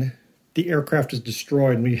 10, the aircraft is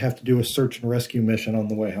destroyed and we have to do a search and rescue mission on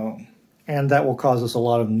the way home. And that will cause us a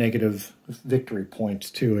lot of negative victory points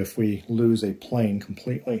too if we lose a plane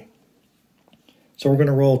completely. So we're going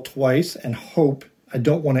to roll twice and hope. I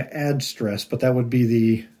don't want to add stress, but that would be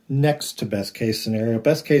the next to best case scenario.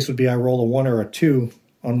 Best case would be I roll a 1 or a 2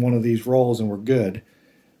 on one of these rolls and we're good.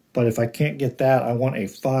 But if I can't get that, I want a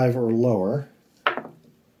 5 or lower.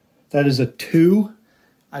 That is a 2.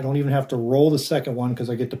 I don't even have to roll the second one because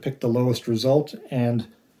I get to pick the lowest result. And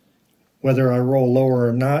whether I roll lower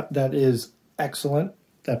or not, that is excellent.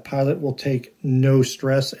 That pilot will take no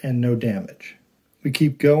stress and no damage. We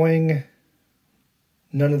keep going.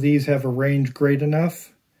 None of these have a range great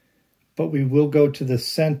enough, but we will go to the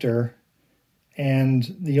center.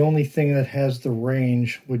 And the only thing that has the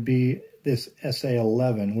range would be this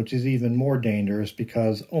SA-11, which is even more dangerous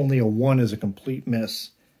because only a 1 is a complete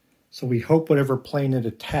miss. So we hope whatever plane it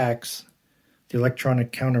attacks, the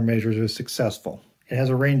electronic countermeasures is successful. It has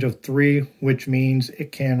a range of 3, which means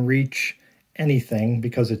it can reach anything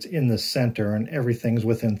because it's in the center and everything's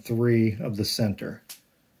within 3 of the center.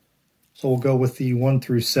 So we'll go with the 1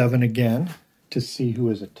 through 7 again to see who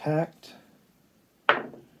is attacked.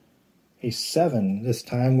 A 7 this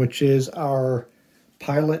time, which is our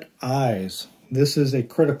pilot eyes. This is a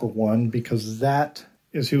critical one because that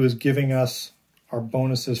is who is giving us our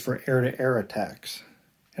bonuses for air-to-air attacks.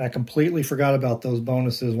 And I completely forgot about those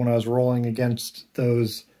bonuses when I was rolling against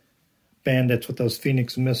those bandits with those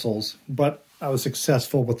Phoenix missiles. But I was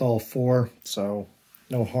successful with all 4, so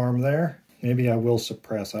no harm there. Maybe I will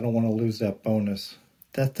suppress. I don't want to lose that bonus.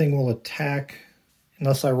 That thing will attack.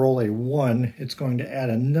 Unless I roll a 1, it's going to add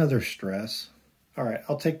another stress. All right,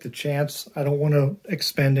 I'll take the chance. I don't want to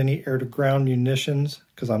expend any air-to-ground munitions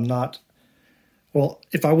because I'm not... Well,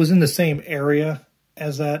 if I was in the same area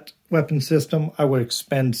as that weapon system, I would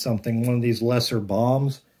expend something, one of these lesser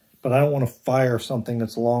bombs, but I don't want to fire something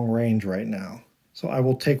that's long range right now. So I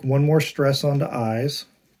will take 1 more stress onto eyes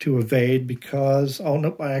to evade because, oh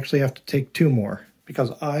nope, I actually have to take 2 more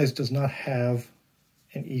because eyes does not have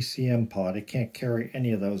an ECM pod. It can't carry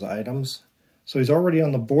any of those items. So he's already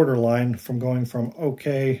on the borderline from going from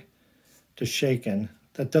okay to shaken.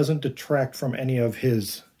 That doesn't detract from any of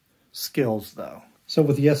his skills though. So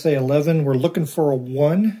with the SA-11, we're looking for a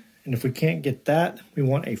 1, and if we can't get that, we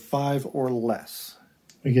want a 5 or less.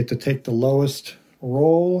 We get to take the lowest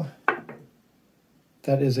roll.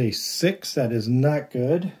 That is a 6. That is not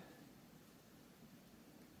good.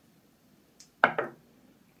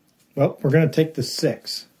 Well, we're going to take the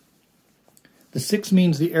 6. The 6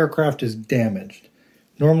 means the aircraft is damaged.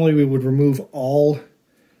 Normally we would remove all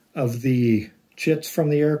of the chits from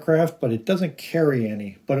the aircraft, but it doesn't carry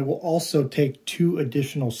any. But it will also take 2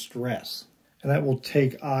 additional stress. And that will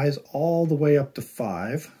take eyes all the way up to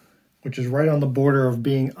 5, which is right on the border of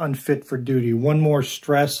being unfit for duty. One more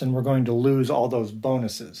stress and we're going to lose all those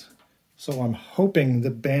bonuses. So I'm hoping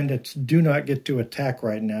the bandits do not get to attack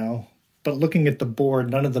right now. But looking at the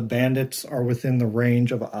board, none of the bandits are within the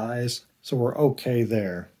range of eyes, so we're okay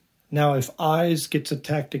there. Now if eyes gets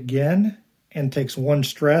attacked again and takes 1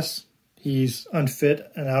 stress, he's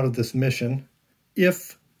unfit and out of this mission.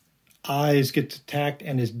 If eyes gets attacked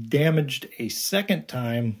and is damaged a second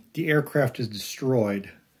time, the aircraft is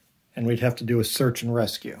destroyed and we'd have to do a search and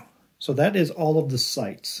rescue. So that is all of the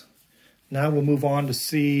sites. Now we'll move on to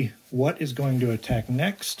see what is going to attack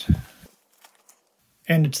next.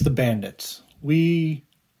 And it's the bandits. We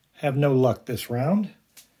have no luck this round.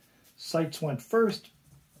 Sites went first,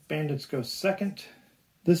 bandits go second.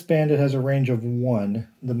 This bandit has a range of 1,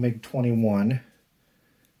 the MiG-21.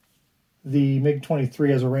 The MiG-23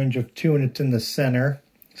 has a range of 2 and it's in the center,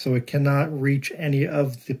 so it cannot reach any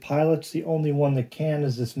of the pilots. The only one that can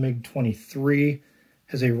is this MiG-23,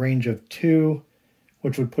 has a range of 2,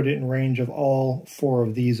 which would put it in range of all 4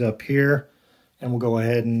 of these up here. And we'll go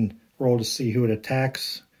ahead and roll to see who it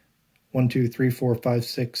attacks. 1, 2, 3, 4, 5,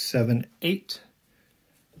 6, 7, 8.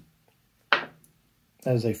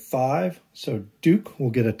 That is a 5, so Duke will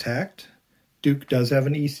get attacked. Duke does have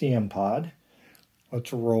an ECM pod.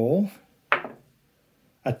 Let's roll.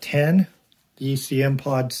 A 10. The ECM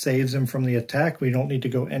pod saves him from the attack. We don't need to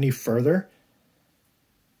go any further.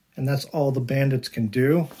 And that's all the bandits can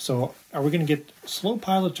do. So are we going to get slow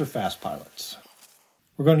pilots or fast pilots?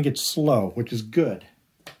 We're going to get slow, which is good,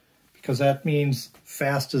 because that means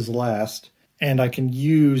fast is last. And I can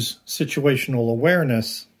use situational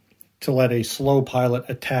awareness to let a slow pilot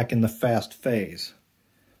attack in the fast phase.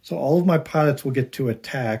 So all of my pilots will get to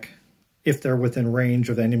attack if they're within range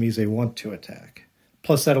of enemies they want to attack.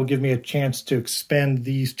 Plus that'll give me a chance to expend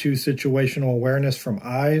these 2 situational awareness from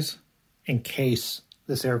eyes in case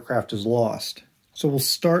this aircraft is lost. So we'll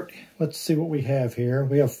start, let's see what we have here.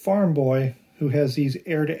 We have Farm Boy, who has these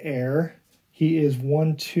air-to-air. He is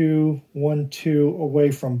 1, 2, 1, 2 away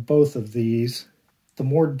from both of these. The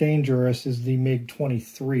more dangerous is the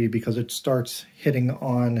MiG-23 because it starts hitting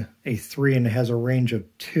on a 3 and it has a range of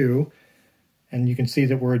 2. And you can see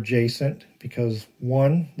that we're adjacent because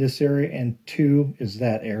 1, this area, and 2 is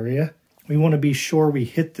that area. We want to be sure we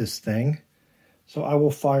hit this thing. So I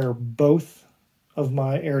will fire both of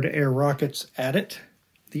my air-to-air rockets at it.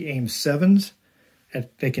 The AIM-7s,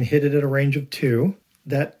 they can hit it at a range of 2.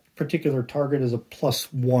 That particular target is a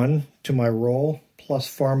 +1 to my roll, plus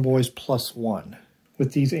Farm Boy's +1.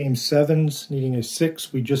 With these AIM-7s needing a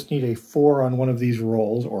 6, we just need a 4 on one of these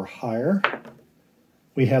rolls or higher.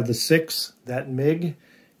 We have the 6. That MiG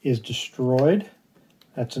is destroyed.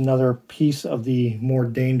 That's another piece of the more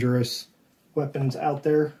dangerous weapons out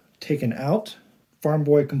there taken out. Farm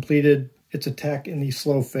Boy completed its attack in the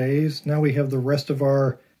slow phase. Now we have the rest of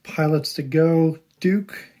our pilots to go.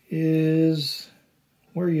 Duke is...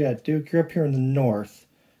 Where are you at, Duke? You're up here in the north.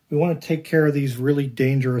 We want to take care of these really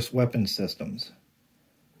dangerous weapon systems.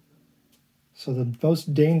 So the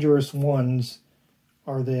most dangerous ones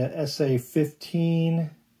are the SA-15,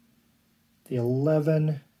 the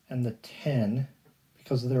 11, and the 10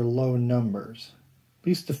 because of their low numbers. At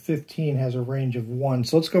least the 15 has a range of 1.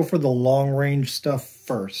 So let's go for the long-range stuff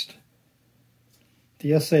first.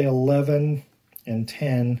 The SA-11 and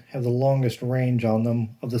 10 have the longest range on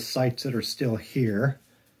them of the sites that are still here.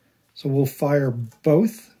 So we'll fire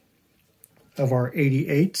both of our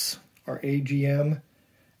 88s, our AGM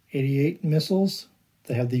 88 missiles.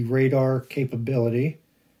 They have the radar capability.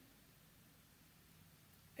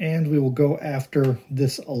 And we will go after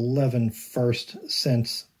this 11 first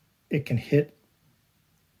since it can hit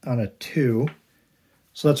on a 2.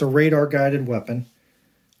 So that's a radar guided weapon.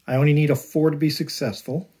 I only need a 4 to be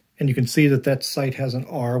successful. And you can see that that sight has an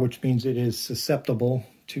R, which means it is susceptible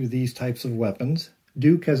to these types of weapons.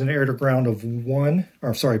 Duke has an air-to-ground of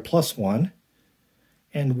 +1,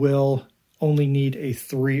 and will only need a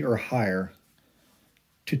 3 or higher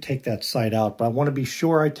to take that sight out. But I want to be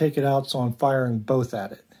sure I take it out, so I'm firing both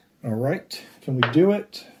at it. All right, can we do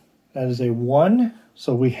it? That is a 1,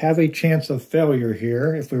 so we have a chance of failure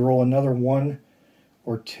here if we roll another 1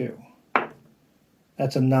 or 2.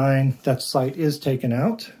 That's a 9. That sight is taken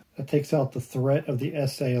out. That takes out the threat of the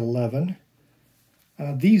SA-11.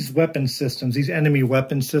 These weapon systems, these enemy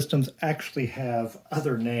weapon systems, actually have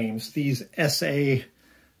other names. These SA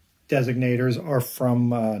designators are from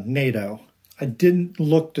NATO. I didn't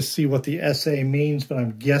look to see what the SA means, but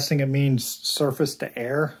I'm guessing it means surface to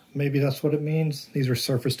air. Maybe that's what it means. These are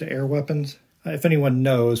surface to air weapons. If anyone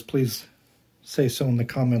knows, please say so in the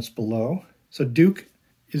comments below. So Duke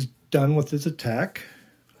is done with his attack.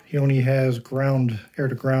 He only has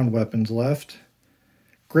air-to-ground weapons left.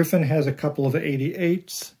 Griffin has a couple of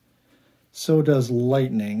 88s. So does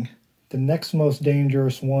Lightning. The next most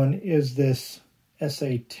dangerous one is this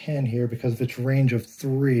SA-10 here because of its range of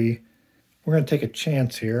 3. We're going to take a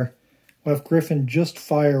chance here. We'll have Griffin just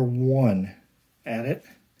fire 1 at it.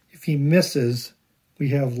 If he misses, we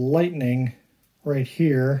have Lightning right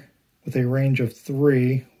here with a range of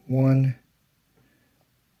 3. 1,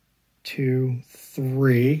 2,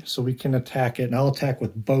 3. So we can attack it, and I'll attack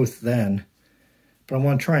with both then. But I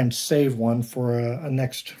want to try and save one for a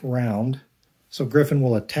next round. So Griffin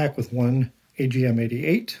will attack with 1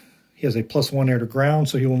 AGM-88. He has a +1 air to ground,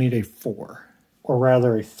 so he will need a 4. Or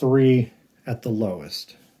rather a 3 at the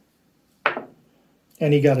lowest.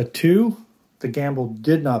 And he got a 2. The gamble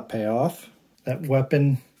did not pay off. That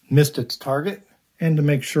weapon missed its target. And to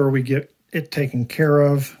make sure we get it taken care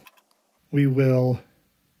of, we will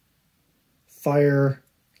fire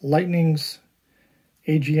Lightning's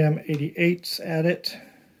AGM-88s at it.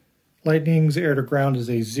 Lightning's air to ground is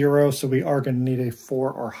a 0, so we are going to need a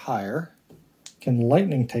 4 or higher. Can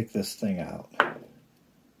Lightning take this thing out?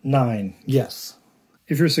 9, yes.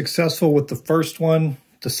 If you're successful with the first one,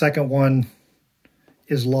 the second one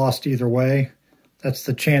is lost either way. That's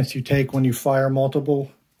the chance you take when you fire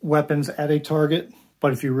multiple weapons at a target.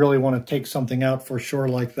 But if you really want to take something out for sure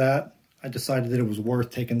like that, I decided that it was worth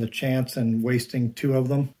taking the chance and wasting 2 of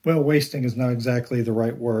them. Well, wasting is not exactly the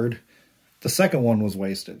right word. The second one was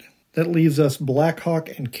wasted. That leaves us Blackhawk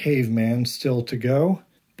and Caveman still to go.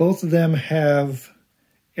 Both of them have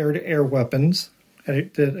air-to-air weapons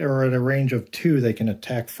that are at a range of 2 they can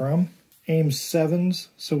attack from. Aim 7s,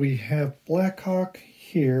 so we have Blackhawk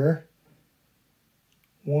here.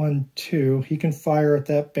 1, 2. He can fire at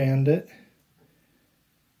that bandit.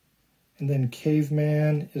 And then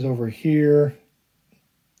Caveman is over here.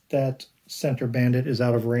 That center bandit is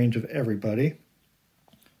out of range of everybody.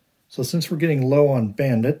 So since we're getting low on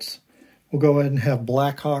bandits, we'll go ahead and have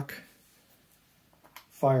Blackhawk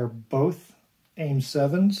fire both aim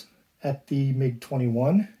 7s at the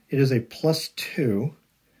MiG-21. It is a +2.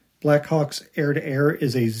 Blackhawk's air-to-air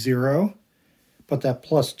is a 0, but that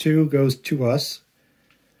 +2 goes to us.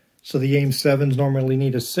 So the aim 7s normally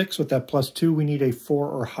need a 6. With that +2, we need a 4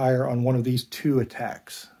 or higher on one of these 2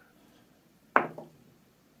 attacks.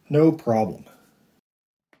 No problem.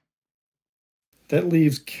 That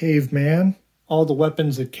leaves Caveman. All the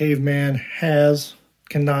weapons that Caveman has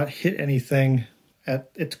cannot hit anything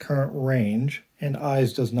at its current range, and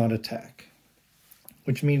Eyes does not attack.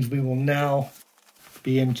 Which means we will now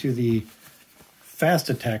be into the fast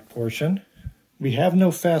attack portion. We have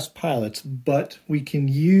no fast pilots, but we can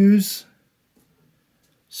use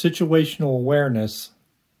situational awareness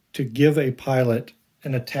to give a pilot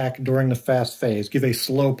an attack during the fast phase, give a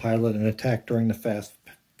slow pilot an attack during the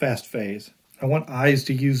fast phase. I want Eyes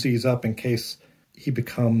to use these up in case he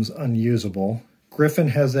becomes unusable. Griffin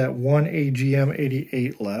has that 1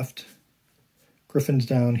 AGM-88 left. Griffin's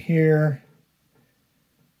down here.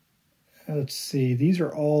 Let's see, these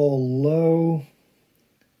are all low.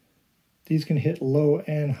 These can hit low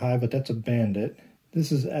and high, but that's a bandit.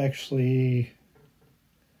 This is actually,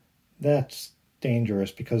 that's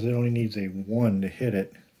dangerous because it only needs a 1 to hit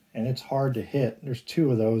it. And it's hard to hit. There's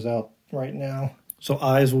 2 of those out right now. So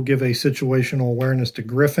Eyes will give a situational awareness to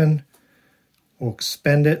Griffin. We'll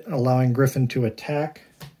expend it, allowing Griffin to attack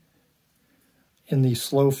in the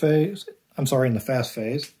slow phase. I'm sorry, in the fast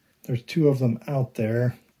phase. There's 2 of them out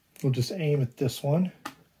there. We'll just aim at this one,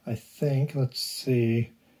 I think. Let's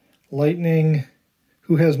see. Lightning.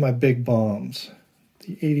 Who has my big bombs?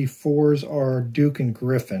 The 84s are Duke and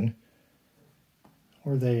Griffin.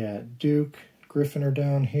 Where are they at? Duke, Griffin are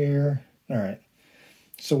down here. All right.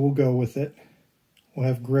 So we'll go with it. We'll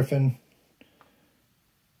have Griffin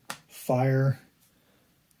fire.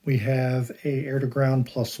 We have a air-to-ground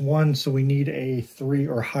 +1, so we need a 3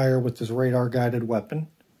 or higher with this radar-guided weapon.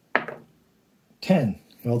 10.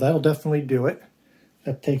 Well, that'll definitely do it.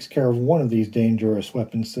 That takes care of one of these dangerous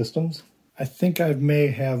weapon systems. I think I may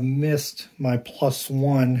have missed my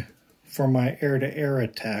 +1 for my air-to-air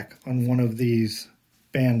attack on one of these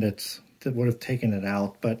bandits that would have taken it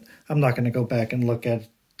out, but I'm not going to go back and look at it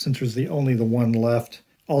since there's only the 1 left.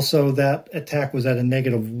 Also, that attack was at a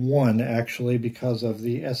 -1, actually, because of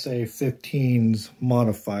the SA-15's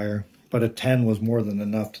modifier, but a 10 was more than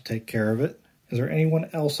enough to take care of it. Is there anyone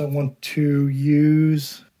else I want to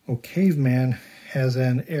use? Oh, Caveman has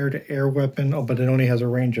an air-to-air weapon, but it only has a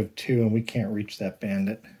range of 2, and we can't reach that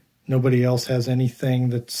bandit. Nobody else has anything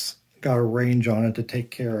that's got a range on it to take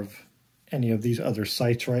care of any of these other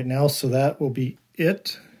sites right now, so that will be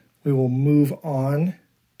it. We will move on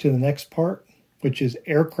to the next part, which is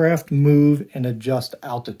aircraft move and adjust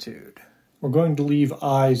altitude. We're going to leave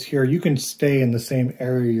eyes here. You can stay in the same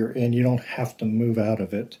area you're in. You don't have to move out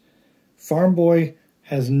of it. Farm Boy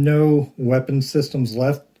has no weapon systems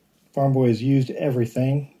left. Farm Boy has used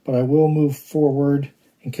everything, but I will move forward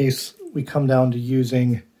in case we come down to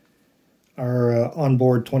using our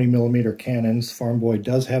onboard 20mm cannons. Farm Boy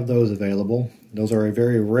does have those available. Those are a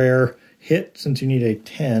very rare hit since you need a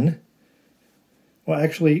 10. Well,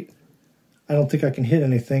 actually, I don't think I can hit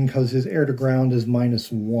anything because his air to ground is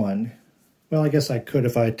 -1. Well, I guess I could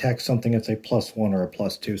if I attack something that's a +1 or a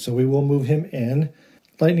 +2. So we will move him in.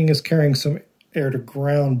 Lightning is carrying some air to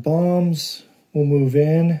ground bombs. We'll move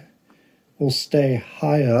in. We'll stay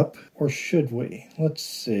high up, or should we? Let's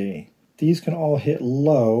see. These can all hit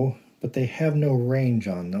low, but they have no range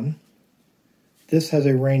on them. This has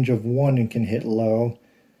a range of 1 and can hit low.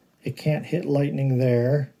 It can't hit lightning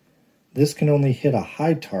there. This can only hit a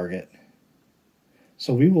high target.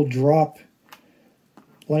 So we will drop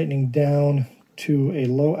lightning down to a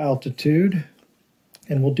low altitude,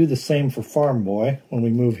 and we'll do the same for Farm Boy when we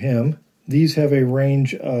move him. These have a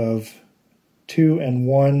range of 2 and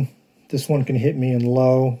 1. This one can hit me in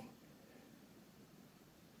low.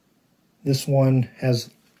 This one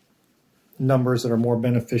has numbers that are more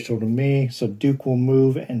beneficial to me, so Duke will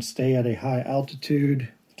move and stay at a high altitude.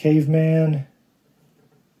 Caveman,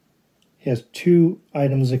 he has 2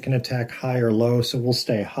 items that can attack high or low, so we'll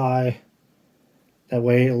stay high. That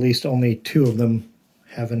way at least only 2 of them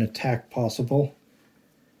have an attack possible.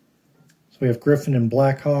 So we have Griffin and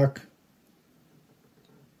Blackhawk.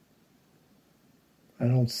 I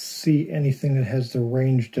don't see anything that has the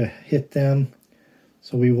range to hit them,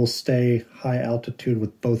 so we will stay high altitude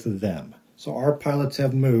with both of them. So our pilots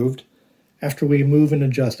have moved. After we move and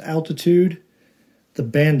adjust altitude, the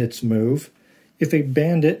bandits move. If a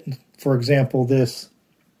bandit, for example this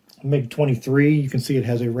MiG-23, you can see it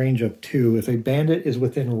has a range of 2. If a bandit is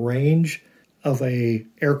within range of a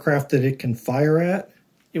aircraft that it can fire at,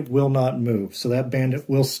 it will not move. So that bandit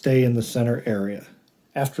will stay in the center area.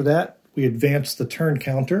 After that, we advance the turn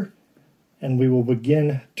counter, and we will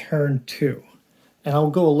begin turn 2. And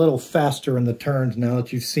I'll go a little faster in the turns now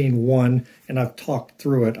that you've seen 1 and I've talked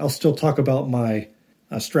through it. I'll still talk about my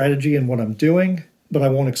strategy and what I'm doing, but I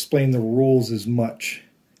won't explain the rules as much.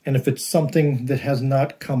 And if it's something that has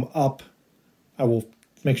not come up, I will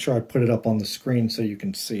make sure I put it up on the screen so you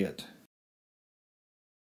can see it.